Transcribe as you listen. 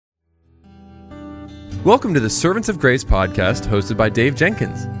Welcome to the Servants of Grace podcast hosted by Dave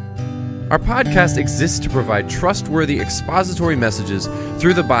Jenkins. Our podcast exists to provide trustworthy expository messages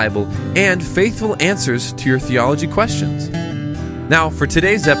through the Bible and faithful answers to your theology questions. Now, for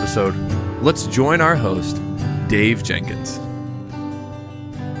today's episode, let's join our host, Dave Jenkins.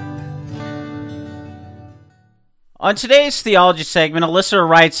 On today's theology segment, a listener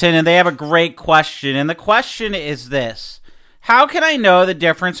writes in and they have a great question. And the question is this: how can I know the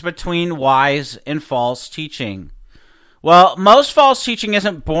difference between wise and false teaching? Well, most false teaching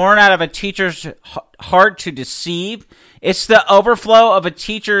isn't born out of a teacher's heart to deceive. It's the overflow of a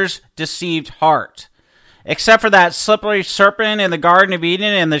teacher's deceived heart. Except for that slippery serpent in the Garden of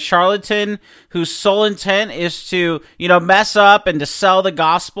Eden and the charlatan whose sole intent is to, mess up and to sell the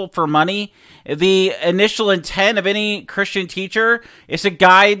gospel for money, the initial intent of any Christian teacher is to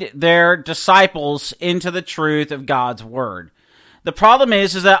guide their disciples into the truth of God's word. The problem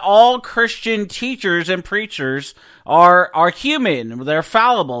is that all Christian teachers and preachers are human. They're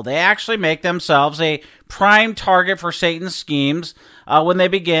fallible. They actually make themselves a prime target for Satan's schemes when they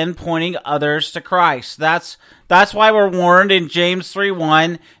begin pointing others to Christ. That's why we're warned in James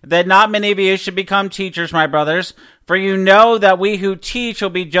 3:1 that not many of you should become teachers, my brothers, for you know that we who teach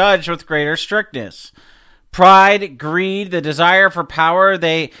will be judged with greater strictness. Pride, greed, the desire for power,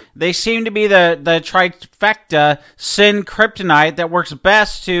 they seem to be the trifecta sin kryptonite that works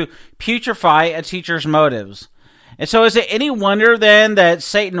best to putrefy a teacher's motives. And so is it any wonder then that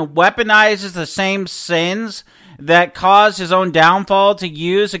Satan weaponizes the same sins that cause his own downfall to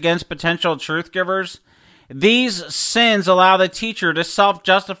use against potential truth givers? These sins allow the teacher to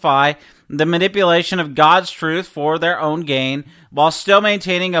self-justify the manipulation of God's truth for their own gain while still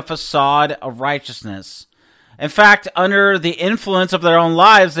maintaining a facade of righteousness. In fact, under the influence of their own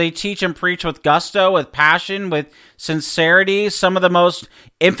lives, they teach and preach with gusto, with passion, with sincerity. Some of the most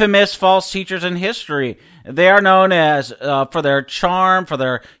infamous false teachers in history. They are known as for their charm, for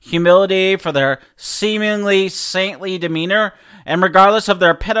their humility, for their seemingly saintly demeanor. And regardless of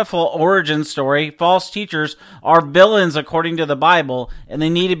their pitiful origin story, false teachers are villains according to the Bible, and they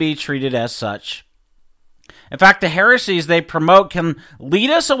need to be treated as such. In fact, the heresies they promote can lead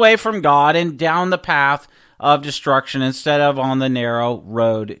us away from God and down the path of destruction instead of on the narrow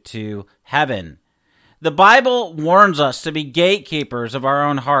road to heaven. The Bible warns us to be gatekeepers of our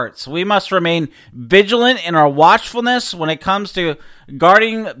own hearts. We must remain vigilant in our watchfulness when it comes to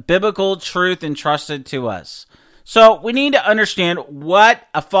guarding biblical truth entrusted to us. So we need to understand what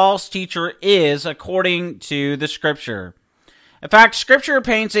a false teacher is according to the Scripture. In fact, Scripture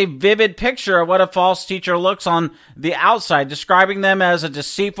paints a vivid picture of what a false teacher looks on the outside, describing them as a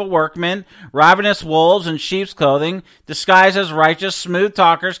deceitful workman, ravenous wolves in sheep's clothing, disguised as righteous, smooth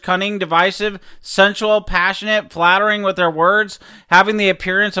talkers, cunning, divisive, sensual, passionate, flattering with their words, having the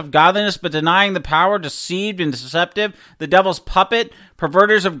appearance of godliness but denying the power, deceived and deceptive, the devil's puppet,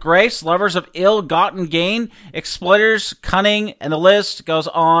 perverters of grace, lovers of ill-gotten gain, exploiters, cunning, and the list goes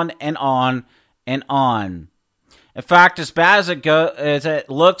on and on and on. In fact, as bad as it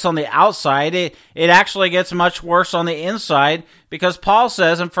looks on the outside, it actually gets much worse on the inside, because Paul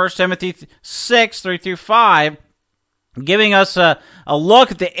says in 1 Timothy 6, 3-5, giving us a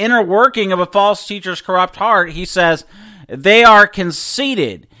look at the inner working of a false teacher's corrupt heart, he says, they are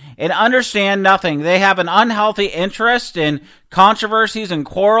conceited and understand nothing. They have an unhealthy interest in controversies and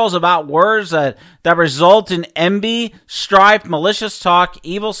quarrels about words that result in envy, strife, malicious talk,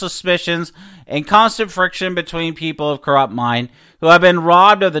 evil suspicions, and constant friction between people of corrupt mind who have been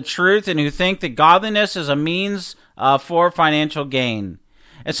robbed of the truth and who think that godliness is a means for financial gain.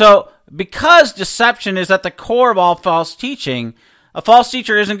 And so, because deception is at the core of all false teaching, a false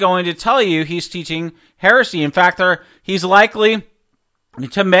teacher isn't going to tell you he's teaching heresy. In fact, he's likely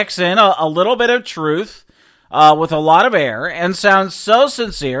to mix in a little bit of truth with a lot of air and sound so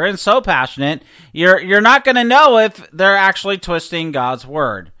sincere and so passionate, you're not going to know if they're actually twisting God's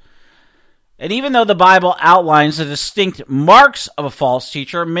word. And even though the Bible outlines the distinct marks of a false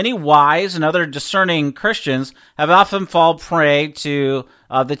teacher, many wise and other discerning Christians have often fallen prey to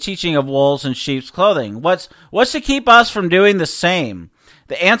the teaching of wolves in sheep's clothing. What's to keep us from doing the same?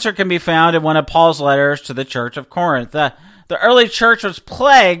 The answer can be found in one of Paul's letters to the church of Corinth. The early church was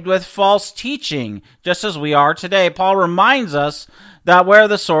plagued with false teaching, just as we are today. Paul reminds us that where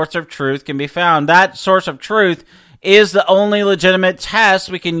the source of truth can be found, that source of truth is the only legitimate test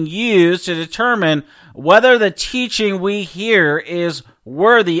we can use to determine whether the teaching we hear is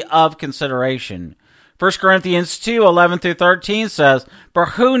worthy of consideration. 1 Corinthians 2, 11-13 says, "For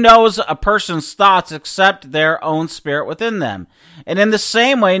who knows a person's thoughts except their own spirit within them? And in the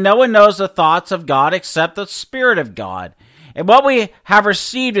same way, no one knows the thoughts of God except the Spirit of God. And what we have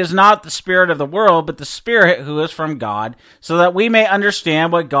received is not the spirit of the world, but the Spirit who is from God, so that we may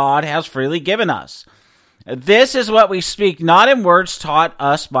understand what God has freely given us. This is what we speak, not in words taught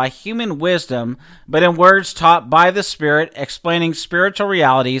us by human wisdom, but in words taught by the Spirit, explaining spiritual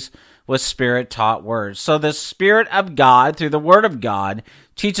realities with Spirit-taught words. So the Spirit of God, through the Word of God,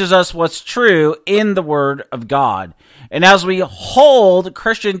 teaches us what's true in the Word of God. And as we hold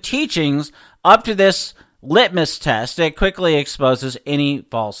Christian teachings up to this litmus test, it quickly exposes any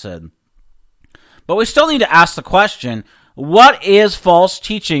falsehood. But we still need to ask the question, what is false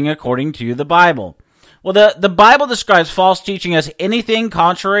teaching according to the Bible? Well, the Bible describes false teaching as anything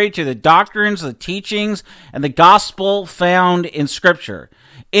contrary to the doctrines, the teachings, and the gospel found in Scripture.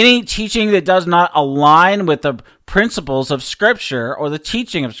 Any teaching that does not align with the principles of Scripture or the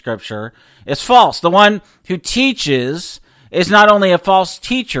teaching of Scripture is false. The one who teaches is not only a false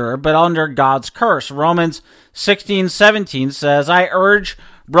teacher, but under God's curse. Romans 16:17 says, I urge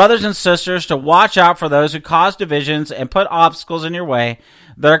brothers and sisters to watch out for those who cause divisions and put obstacles in your way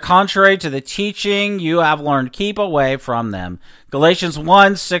that are contrary to the teaching you have learned. Keep away from them. Galatians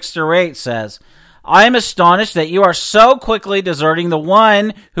 1:6-8 says, I am astonished that you are so quickly deserting the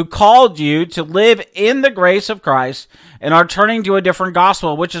one who called you to live in the grace of Christ and are turning to a different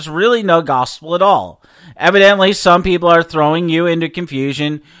gospel, which is really no gospel at all. Evidently, some people are throwing you into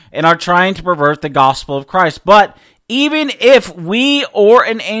confusion and are trying to pervert the gospel of Christ. But even if we or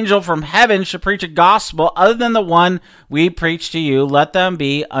an angel from heaven should preach a gospel other than the one we preach to you, let them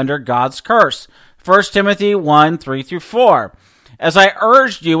be under God's curse. 1 Timothy 1:3-4. As I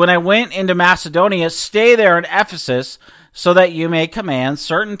urged you when I went into Macedonia, stay there in Ephesus so that you may command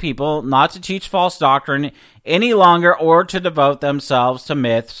certain people not to teach false doctrine any longer or to devote themselves to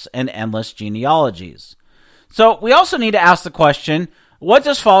myths and endless genealogies. So we also need to ask the question, what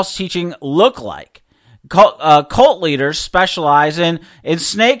does false teaching look like? Cult leaders specialize in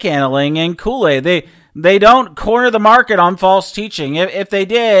snake handling and Kool-Aid. They don't corner the market on false teaching. If they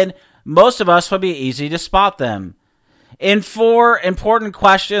did, most of us would be easy to spot them. In 4 important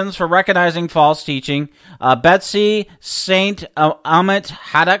questions for recognizing false teaching, Betsy St. Amit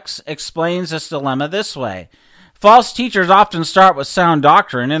Haddocks explains this dilemma this way. False teachers often start with sound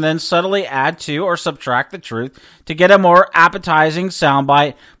doctrine and then subtly add to or subtract the truth to get a more appetizing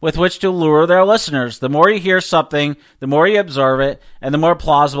soundbite with which to lure their listeners. The more you hear something, the more you observe it, and the more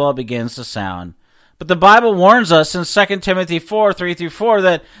plausible it begins to sound. But the Bible warns us in 2 Timothy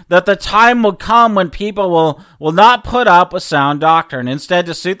 4:3-4 that the time will come when people will not put up with sound doctrine. Instead,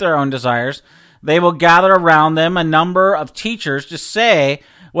 to suit their own desires, they will gather around them a number of teachers to say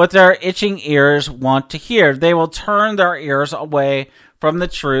what their itching ears want to hear. They will turn their ears away from the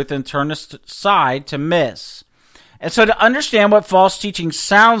truth and turn aside to myths. And so to understand what false teaching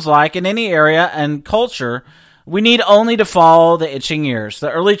sounds like in any area and culture, we need only to follow the itching ears.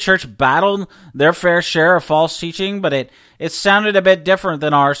 The early church battled their fair share of false teaching, but it sounded a bit different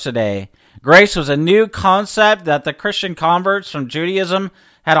than ours today. Grace was a new concept that the Christian converts from Judaism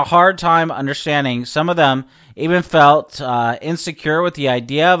had a hard time understanding. Some of them even felt insecure with the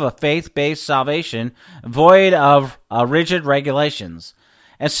idea of a faith-based salvation void of rigid regulations.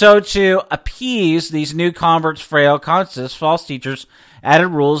 And so to appease these new converts' frail consciences, false teachers added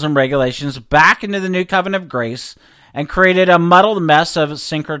rules and regulations back into the new covenant of grace and created a muddled mess of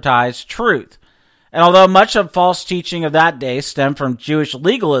syncretized truth. And although much of false teaching of that day stemmed from Jewish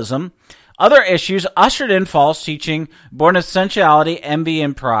legalism, other issues ushered in false teaching born of sensuality, envy,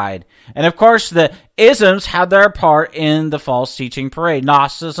 and pride. And of course, the isms had their part in the false teaching parade.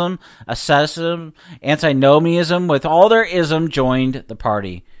 Gnosticism, asceticism, antinomianism, with all their ism, joined the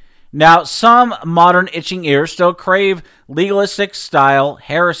party. Now, some modern itching ears still crave legalistic-style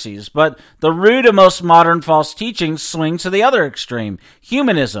heresies, but the root of most modern false teaching swings to the other extreme,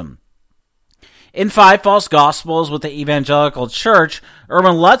 humanism. In 5 False Gospels with the Evangelical Church,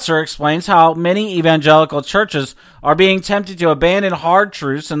 Erwin Lutzer explains how many evangelical churches are being tempted to abandon hard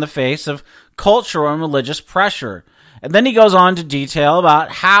truths in the face of cultural and religious pressure. And then he goes on to detail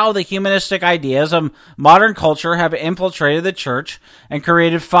about how the humanistic ideas of modern culture have infiltrated the church and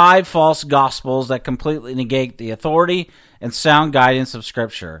created 5 false gospels that completely negate the authority and sound guidance of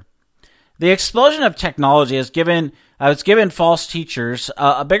Scripture. The explosion of technology has given false teachers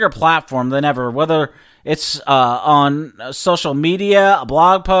a bigger platform than ever, whether it's on social media, a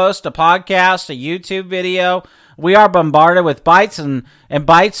blog post, a podcast, a YouTube video. We are bombarded with bites and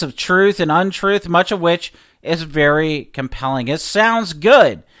bites of truth and untruth, much of which is very compelling. It sounds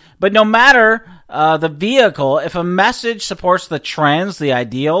good, but no matter the vehicle, if a message supports the trends, the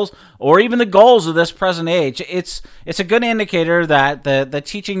ideals, or even the goals of this present age, it's a good indicator that the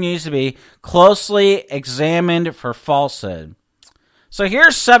teaching needs to be closely examined for falsehood. So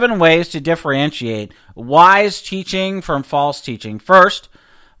here's 7 ways to differentiate wise teaching from false teaching. First,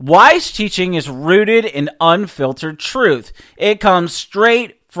 wise teaching is rooted in unfiltered truth. It comes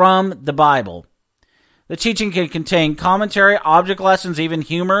straight from the Bible. The teaching can contain commentary, object lessons, even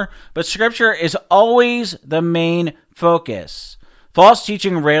humor, but Scripture is always the main focus. False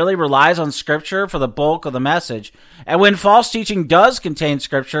teaching rarely relies on Scripture for the bulk of the message, and when false teaching does contain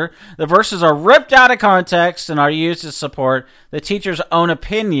Scripture, the verses are ripped out of context and are used to support the teacher's own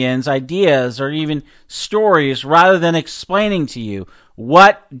opinions, ideas, or even stories rather than explaining to you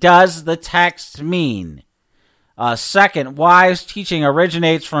what does the text mean. Second, wise teaching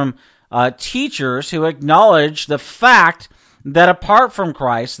originates from teachers who acknowledge the fact that apart from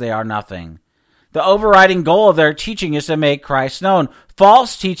Christ, they are nothing. The overriding goal of their teaching is to make Christ known.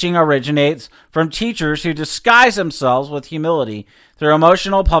 False teaching originates from teachers who disguise themselves with humility through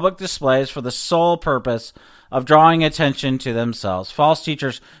emotional public displays for the sole purpose of drawing attention to themselves. False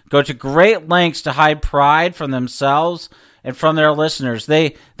teachers go to great lengths to hide pride from themselves and from their listeners.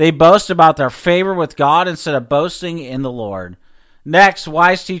 They boast about their favor with God instead of boasting in the Lord. Next,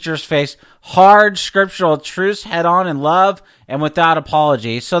 wise teachers face hard scriptural truths head-on in love and without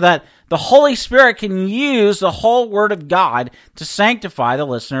apology so that the Holy Spirit can use the whole Word of God to sanctify the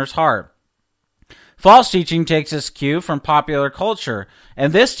listener's heart. False teaching takes its cue from popular culture,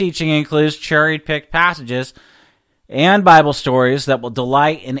 and this teaching includes cherry-picked passages and Bible stories that will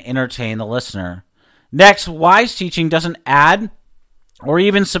delight and entertain the listener. Next, wise teaching doesn't add or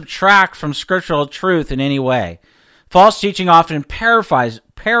even subtract from scriptural truth in any way. False teaching often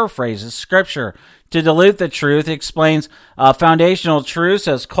paraphrases Scripture to dilute the truth, explains foundational truths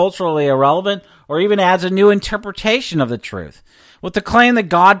as culturally irrelevant, or even adds a new interpretation of the truth, with the claim that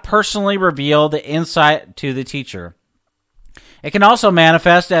God personally revealed the insight to the teacher. It can also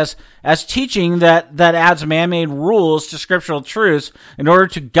manifest as teaching that adds man-made rules to scriptural truths in order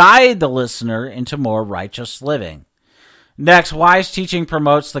to guide the listener into more righteous living. Next, wise teaching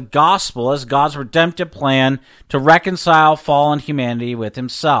promotes the gospel as God's redemptive plan to reconcile fallen humanity with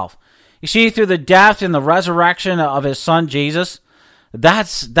himself. You see, through the death and the resurrection of his son Jesus,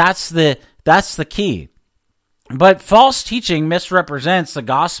 that's the key. But false teaching misrepresents the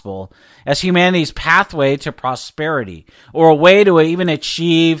gospel as humanity's pathway to prosperity, or a way to even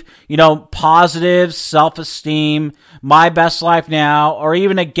achieve, positive self-esteem, my best life now, or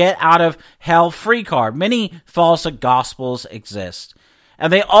even a get out of hell free card. Many false gospels exist,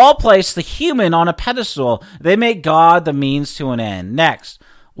 and they all place the human on a pedestal. They make God the means to an end. Next,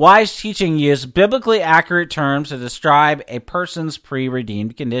 wise teaching uses biblically accurate terms to describe a person's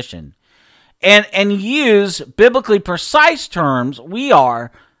pre-redeemed condition. And use biblically precise terms to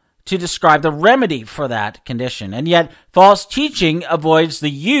describe the remedy for that condition. And yet, false teaching avoids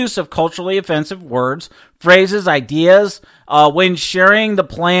the use of culturally offensive words, phrases, ideas, when sharing the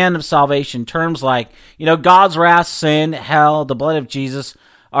plan of salvation. Terms like, God's wrath, sin, hell, the blood of Jesus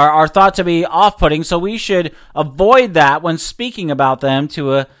are thought to be off-putting, so we should avoid that when speaking about them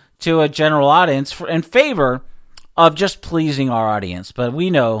to a general audience in favor of just pleasing our audience. But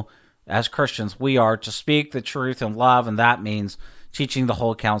we know, as Christians, we are to speak the truth in love, and that means teaching the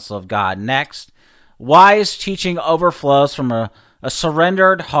whole counsel of God. Next, wise teaching overflows from a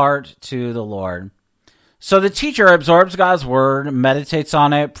surrendered heart to the Lord. So the teacher absorbs God's word, meditates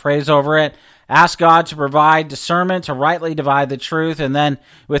on it, prays over it, asks God to provide discernment to rightly divide the truth, and then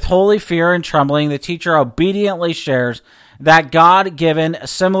with holy fear and trembling, the teacher obediently shares that God-given,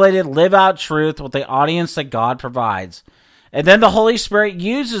 assimilated, live-out truth with the audience that God provides. And then the Holy Spirit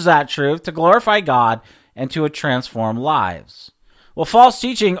uses that truth to glorify God and to transform lives. Well, false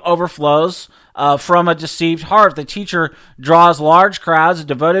teaching overflows from a deceived heart. The teacher draws large crowds of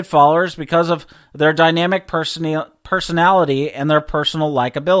devoted followers because of their dynamic personality and their personal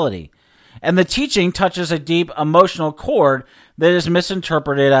likability. And the teaching touches a deep emotional chord that is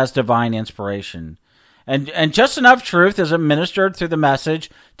misinterpreted as divine inspiration. And just enough truth is administered through the message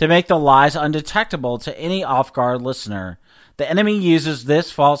to make the lies undetectable to any off-guard listener. The enemy uses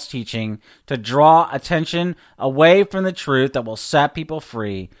this false teaching to draw attention away from the truth that will set people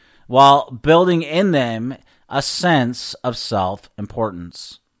free while building in them a sense of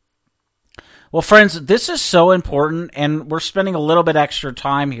self-importance. Well, friends, this is so important, and we're spending a little bit extra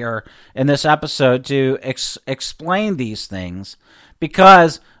time here in this episode to explain these things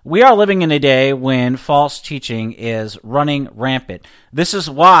because we are living in a day when false teaching is running rampant. This is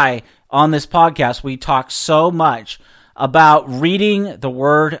why on this podcast we talk so much about reading the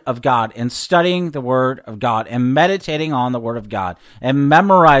Word of God and studying the Word of God and meditating on the Word of God and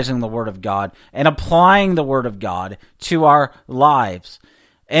memorizing the Word of God and applying the Word of God to our lives.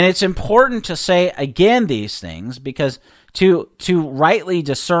 And it's important to say again these things because to rightly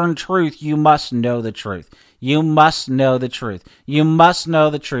discern truth, you must know the truth. You must know the truth. You must know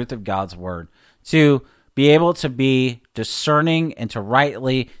the truth of God's Word to be able to be discerning and to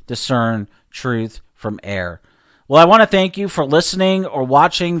rightly discern truth from error. Well, I want to thank you for listening or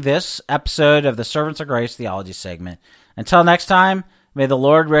watching this episode of the Servants of Grace Theology segment. Until next time, may the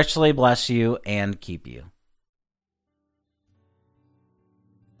Lord richly bless you and keep you.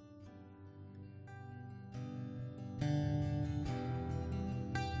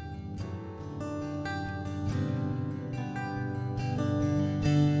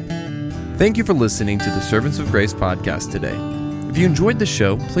 Thank you for listening to the Servants of Grace podcast today. If you enjoyed the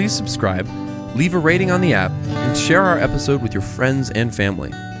show, please subscribe, leave a rating on the app, and share our episode with your friends and family.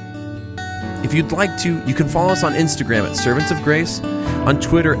 If you'd like to, you can follow us on Instagram at Servants of Grace, on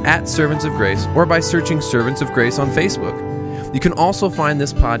Twitter at Servants of Grace, or by searching Servants of Grace on Facebook. You can also find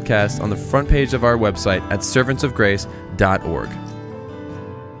this podcast on the front page of our website at servantsofgrace.org.